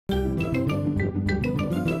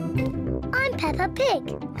Peppa Pig.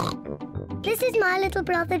 This is my little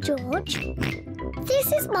brother George.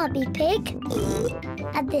 This is Mummy Pig.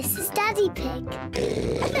 And this is Daddy Pig.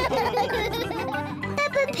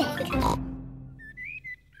 Peppa Pig.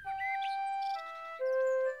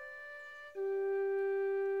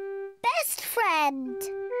 Best friend.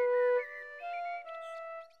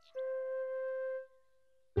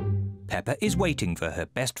 Peppa is waiting for her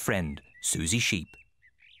best friend, Suzy Sheep.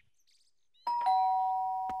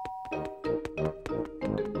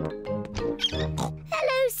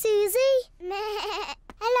 Hello, Suzy.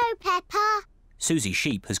 Hello, Peppa. Suzy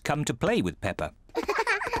Sheep has come to play with Peppa.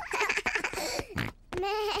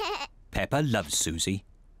 Peppa loves Suzy.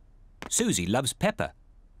 Suzy loves Peppa.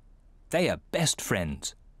 They are best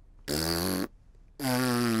friends.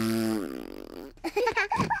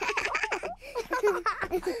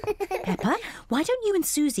 Peppa, why don't you and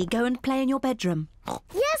Suzy go and play in your bedroom?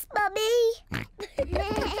 Yes, Mummy.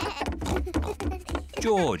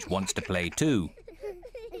 George wants to play too.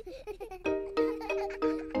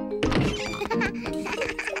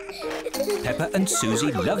 Peppa and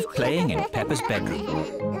Suzy love playing in Peppa's bedroom.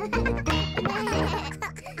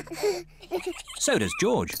 So does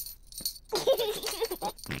George.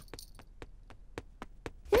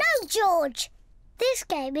 No, George. This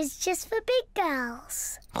game is just for big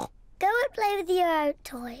girls. Go and play with your own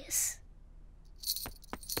toys.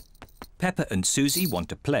 Peppa and Suzy want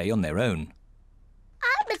to play on their own.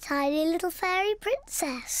 I'm a tiny little fairy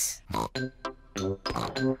princess. I'm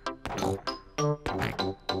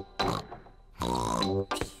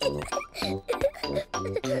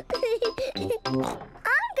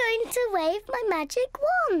going to wave my magic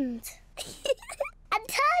wand. And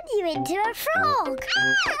turn you into a frog.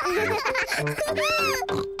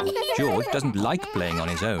 George doesn't like playing on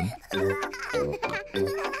his own.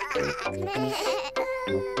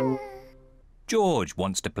 George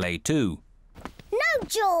wants to play too. No,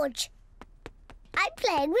 George. I'm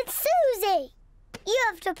playing with Suzy. You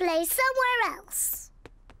have to play somewhere else.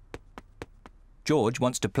 George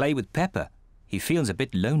wants to play with Peppa. He feels a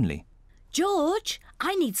bit lonely. George,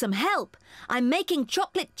 I need some help. I'm making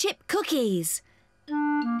chocolate chip cookies.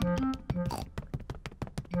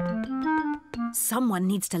 Someone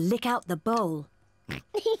needs to lick out the bowl.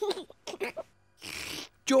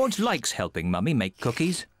 George likes helping Mummy make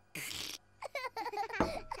cookies.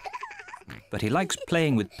 But he likes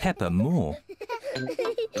playing with Peppa more. I'm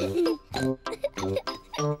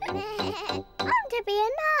to be a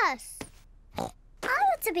nurse. I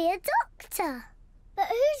want to be a doctor. But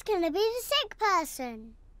who's going to be the sick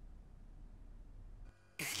person?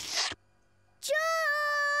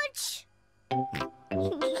 George!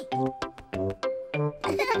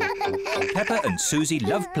 Peppa and Suzy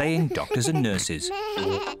love playing doctors and nurses.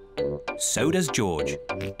 So does George.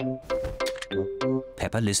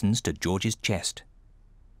 Peppa listens to George's chest.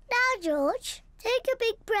 Now, George, take a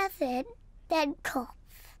big breath in, then cough.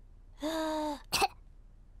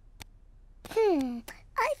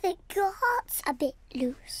 I think your heart's a bit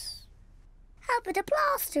loose. How about a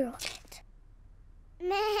plaster on it?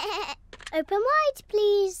 Open wide,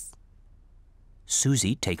 please.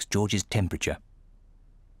 Suzy takes George's temperature.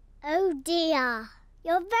 Oh dear,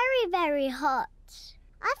 you're very, very hot.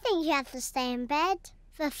 I think you have to stay in bed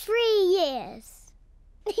for 3 years.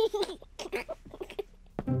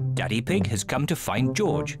 Daddy Pig has come to find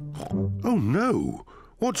George. Oh no!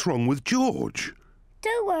 What's wrong with George?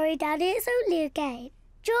 Don't worry, Daddy, it's only a game.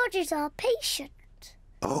 George is our patient.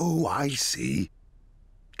 Oh, I see.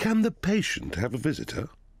 Can the patient have a visitor?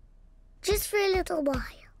 Just for a little while.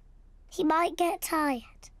 He might get tired.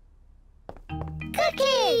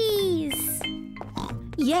 Cookies!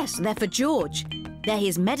 Yes, they're for George. They're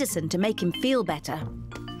his medicine to make him feel better.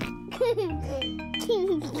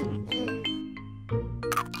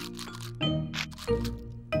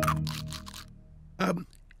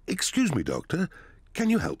 Excuse me, Doctor. Can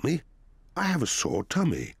you help me? I have a sore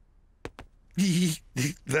tummy.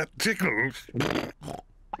 That tickles.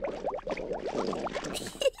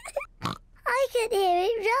 I can hear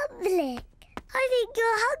it rumbling. I think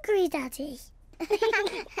you're hungry, Daddy.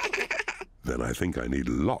 Then I think I need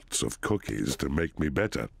lots of cookies to make me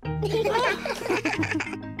better. And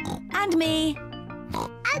me.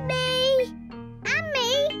 And me. And me.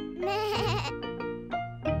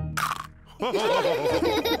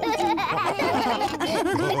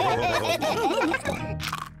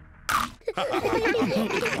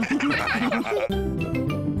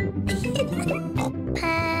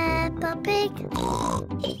 Peppa Pig.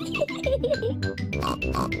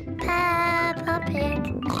 Peppa Pig.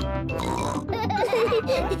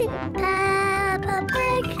 Peppa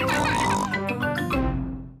Pig.